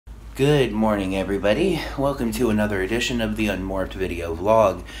Good morning, everybody. Welcome to another edition of the Unmorphed video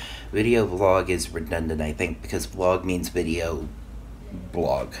vlog. Video vlog is redundant, I think, because vlog means video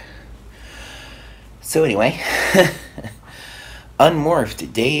blog. So anyway,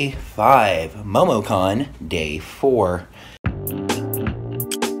 Unmorphed Day 5, MomoCon Day 4.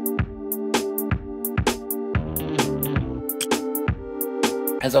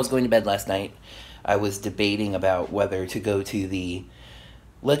 As I was going to bed last night, I was debating about whether to go to the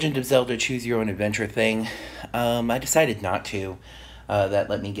Legend of Zelda Choose Your Own Adventure thing. I decided not to. That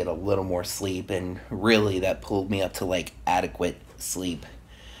let me get a little more sleep, and really that pulled me up to like adequate sleep.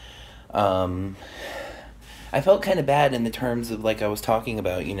 I felt kind of bad in the terms of like I was talking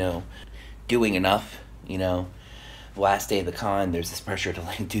about, doing enough, the last day of the con, there's this pressure to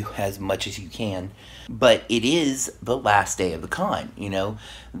like do as much as you can. But it is the last day of the con,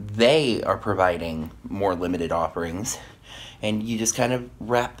 They are providing more limited offerings, and you just kind of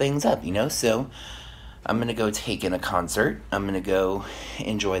wrap things up, So I'm going to go take in a concert. I'm going to go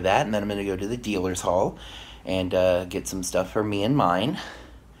enjoy that, and then I'm going to go to the dealer's hall and get some stuff for me and mine.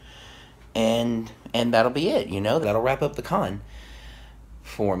 And that'll be it, That'll wrap up the con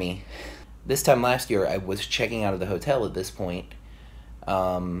for me. This time last year, I was checking out of the hotel at this point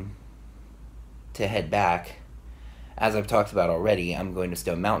to head back. As I've talked about already, I'm going to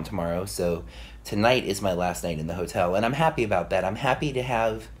Stone Mountain tomorrow, so tonight is my last night in the hotel, and I'm happy about that. I'm happy to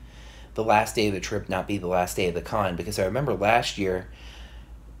have the last day of the trip not be the last day of the con, because I remember last year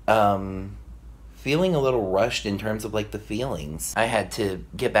feeling a little rushed in terms of like the feelings. I had to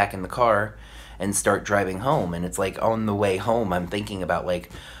get back in the car and start driving home, and it's like on the way home I'm thinking about like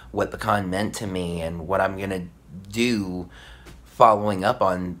what the con meant to me and what I'm gonna do following up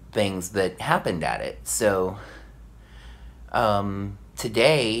on things that happened at it. So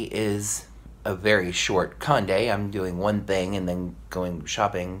today is a very short con day. I'm doing one thing and then going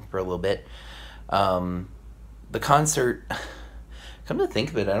shopping for a little bit. The concert, come to think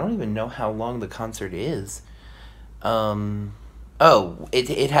of it, I don't even know how long the concert is.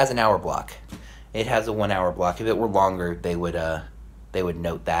 It has an hour block. It has a 1 hour block. If it were longer, they would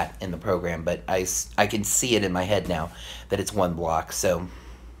note that in the program, but I can see it in my head now that it's one block, so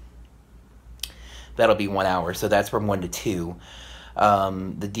that'll be 1 hour, so that's from 1 to 2.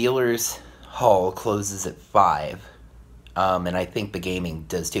 The dealer's hall closes at 5, and I think the gaming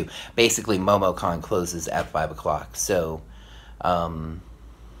does too. Basically, MomoCon closes at 5 o'clock, so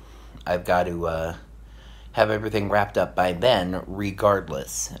I've got to have everything wrapped up by then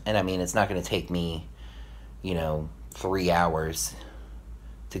regardless. And I mean, it's not going to take me, 3 hours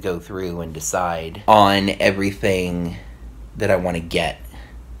to go through and decide on everything that I want to get.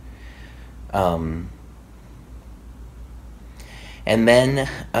 And then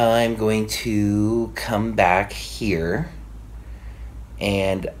I'm going to come back here,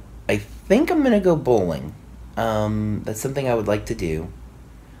 and I think I'm going to go bowling. That's something I would like to do,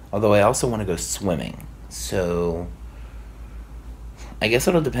 although I also want to go swimming. So I guess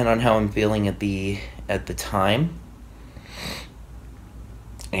it'll depend on how I'm feeling at the time,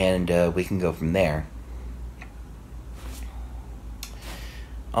 and we can go from there.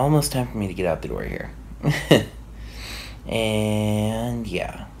 Almost time for me to get out the door here. And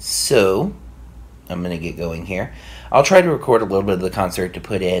yeah, so I'm gonna get going here. I'll try to record a little bit of the concert to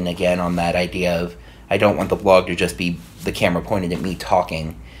put in again on that idea of I don't want the vlog to just be the camera pointed at me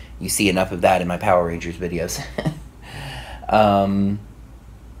talking. You see enough of that in my Power Rangers videos.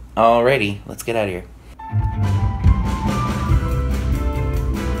 Alrighty, let's get out of here.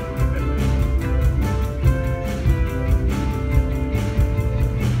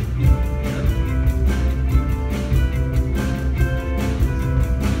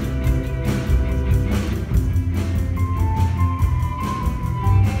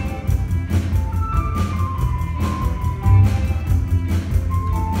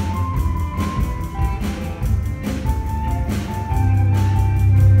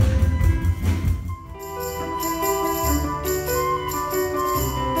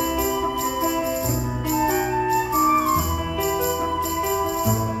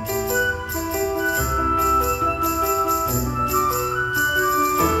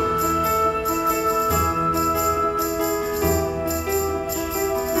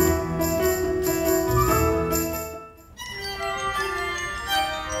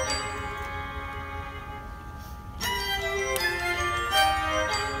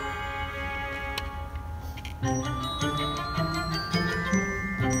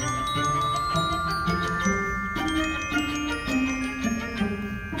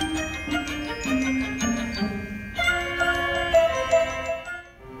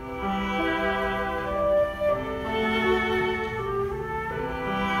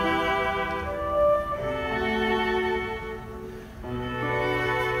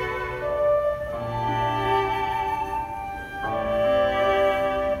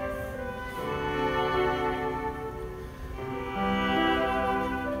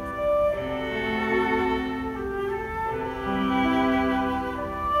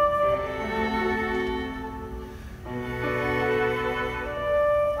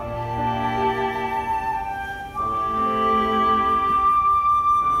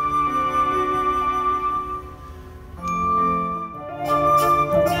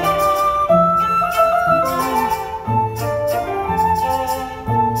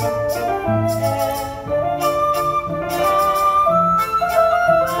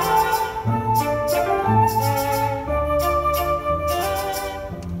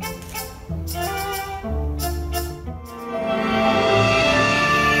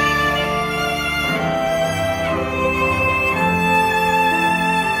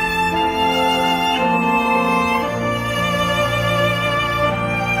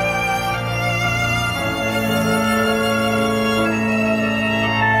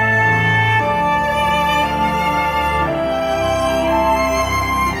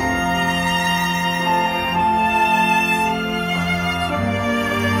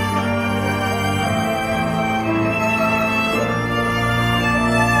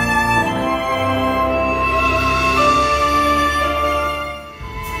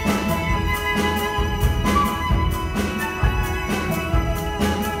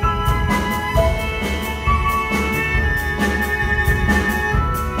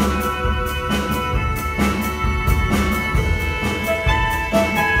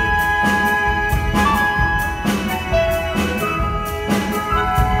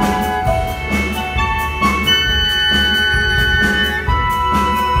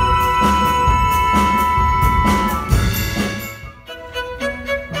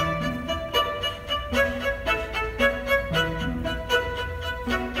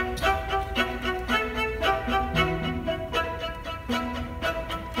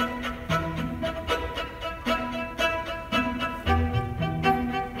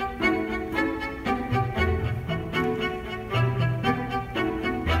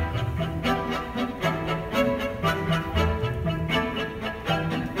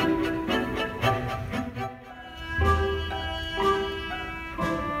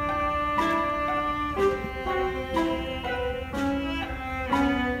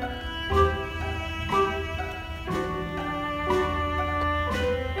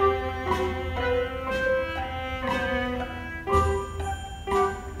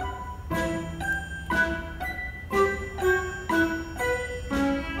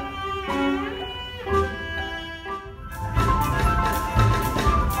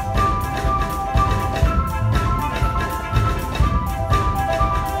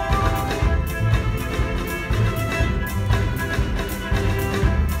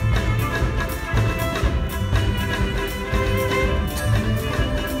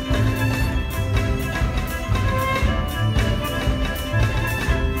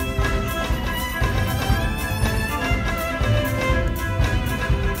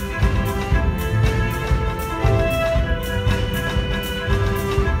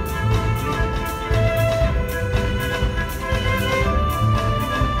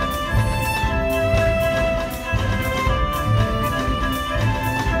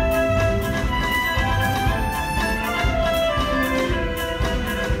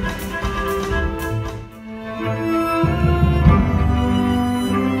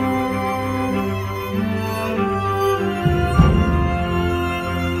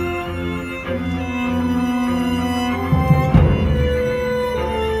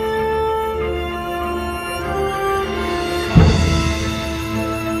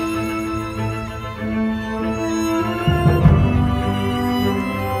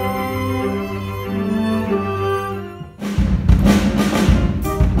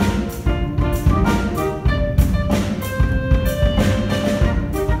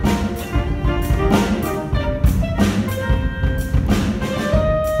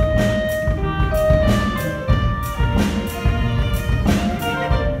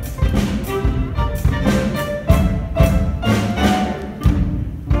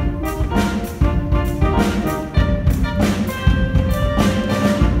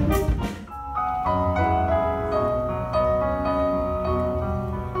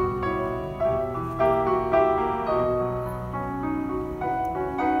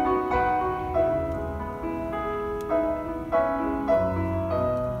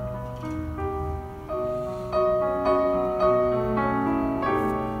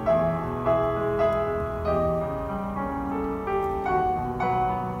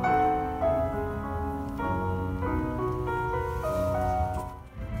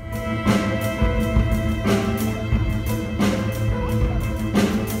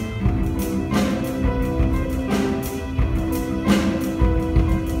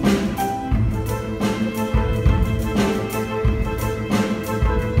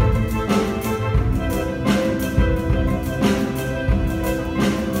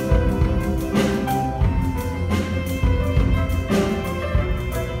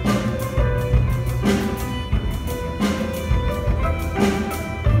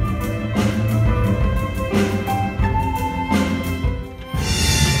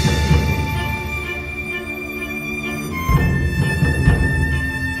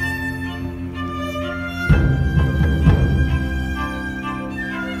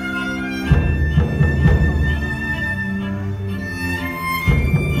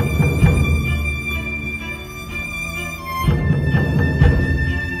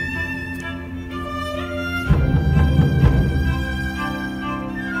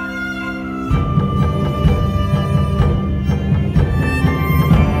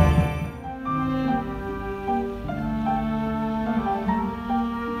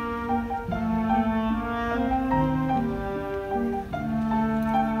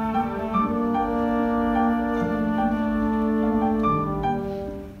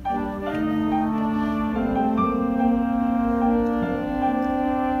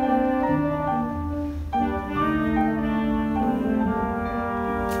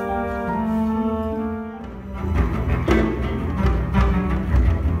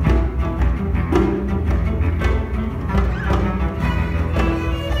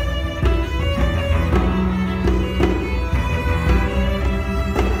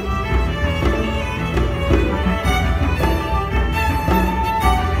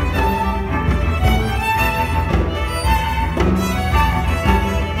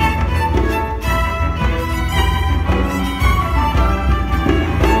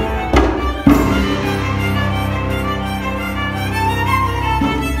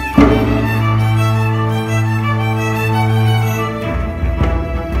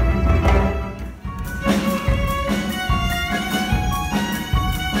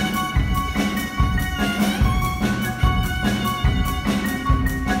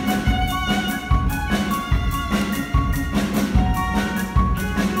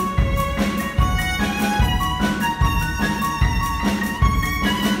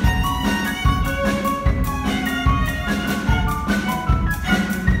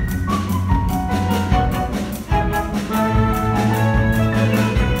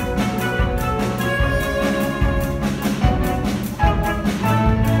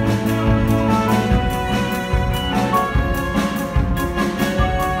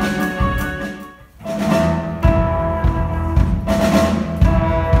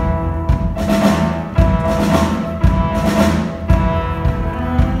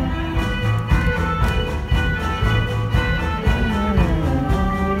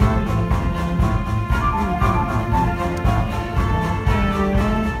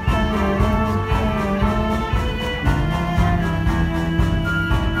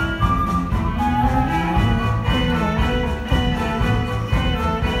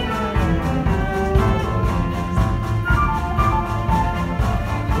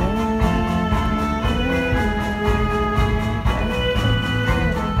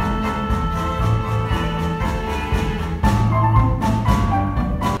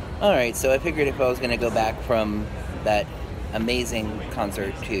 Alright, so I figured if I was going to go back from that amazing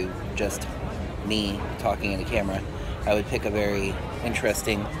concert to just me talking in a camera, I would pick a very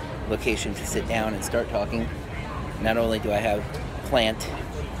interesting location to sit down and start talking. Not only do I have plant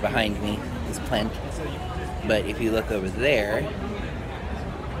behind me, this plant, but if you look over there,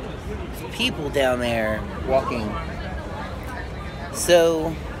 there's people down there walking.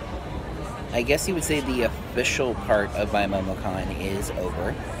 So I guess you would say the official part of my MomoCon is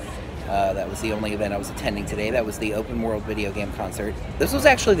over. That was the only event I was attending today. That was the open world video game concert. This was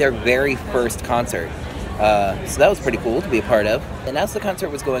actually their very first concert. So that was pretty cool to be a part of. And as the concert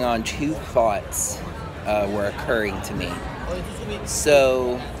was going on, two thoughts were occurring to me.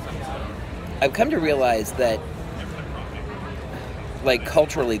 So I've come to realize that, like,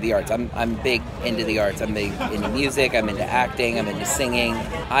 culturally, the arts, I'm big into the arts. I'm big into music, I'm into acting, I'm into singing.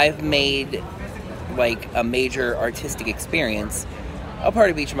 I've made, like, a major artistic experience a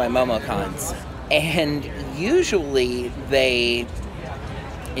part of each of my MomoCons. And usually they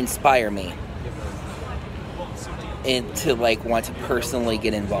inspire me to, like, want to personally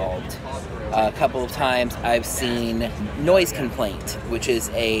get involved. A couple of times I've seen Noise Complaint, which is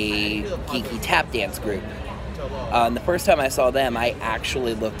a geeky tap dance group. The first time I saw them, I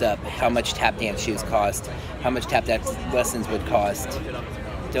actually looked up how much tap dance shoes cost, how much tap dance lessons would cost.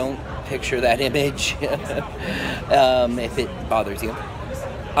 Don't picture that image if it bothers you.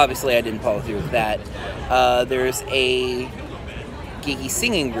 Obviously, I didn't follow through with that. There's a geeky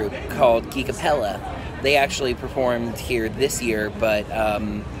singing group called Geekapella. They actually performed here this year, but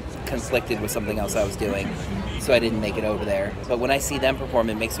conflicted with something else I was doing, so I didn't make it over there. But when I see them perform,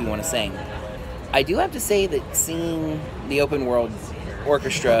 it makes me want to sing. I do have to say that seeing the Open World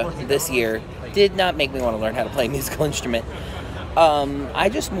Orchestra this year did not make me want to learn how to play a musical instrument. I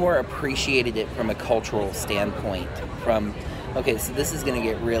just more appreciated it from a cultural standpoint. Okay, so this is going to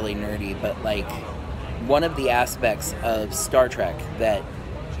get really nerdy, but, like, one of the aspects of Star Trek that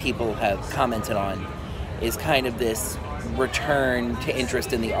people have commented on is kind of this return to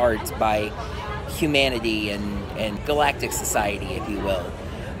interest in the arts by humanity and galactic society, if you will.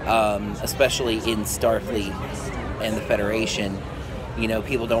 Especially in Starfleet and the Federation. You know,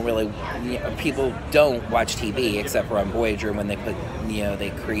 people don't watch TV except for on Voyager when they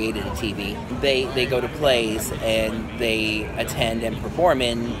created a TV. They go to plays and they attend and perform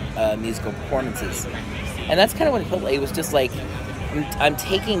in musical performances. And that's kind of what it felt like. It was just like, I'm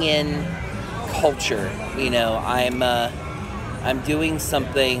taking in culture, you know, I'm doing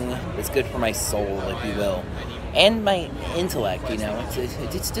something that's good for my soul, if you will. And my intellect, you know.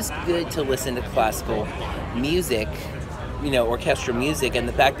 It's just good to listen to classical music, you know, orchestral music, and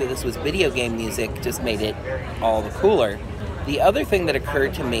the fact that this was video game music just made it all the cooler. The other thing that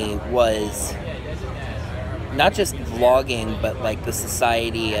occurred to me was not just vlogging, but, like, the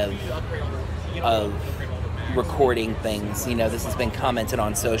society of recording things. You know, this has been commented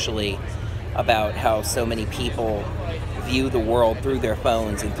on socially about how so many people view the world through their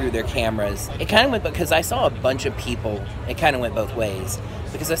phones and through their cameras. It kind of went, because I saw a bunch of people, it kind of went both ways,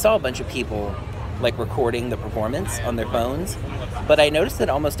 because I saw a bunch of people, like, recording the performance on their phones, but I noticed that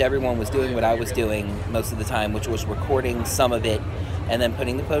almost everyone was doing what I was doing most of the time, which was recording some of it and then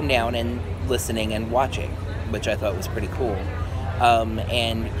putting the phone down and listening and watching, which I thought was pretty cool.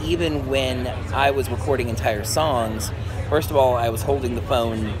 And even when I was recording entire songs, first of all, I was holding the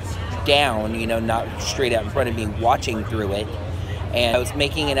phone down, you know, not straight out in front of me, watching through it, and I was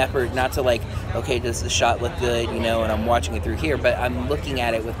making an effort not to, like, okay, does the shot look good, you know, and I'm watching it through here, but I'm looking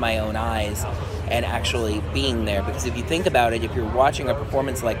at it with my own eyes and actually being there. Because if you think about it, if you're watching a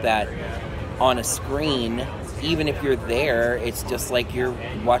performance like that on a screen, even if you're there, it's just like you're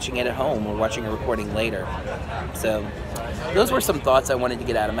watching it at home or watching a recording later. So those were some thoughts I wanted to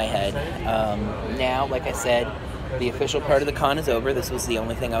get out of my head. Now, like I said, the official part of the con is over. This was the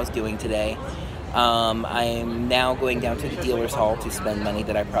only thing I was doing today. I'm now going down to the dealer's hall to spend money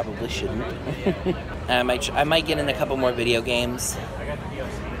that I probably shouldn't. I might get in a couple more video games,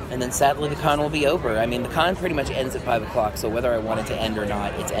 and then sadly the con will be over. I mean, the con pretty much ends at 5 o'clock, so whether I want it to end or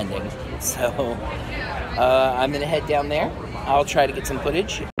not, it's ending. So I'm gonna head down there. I'll try to get some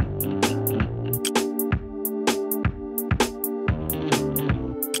footage.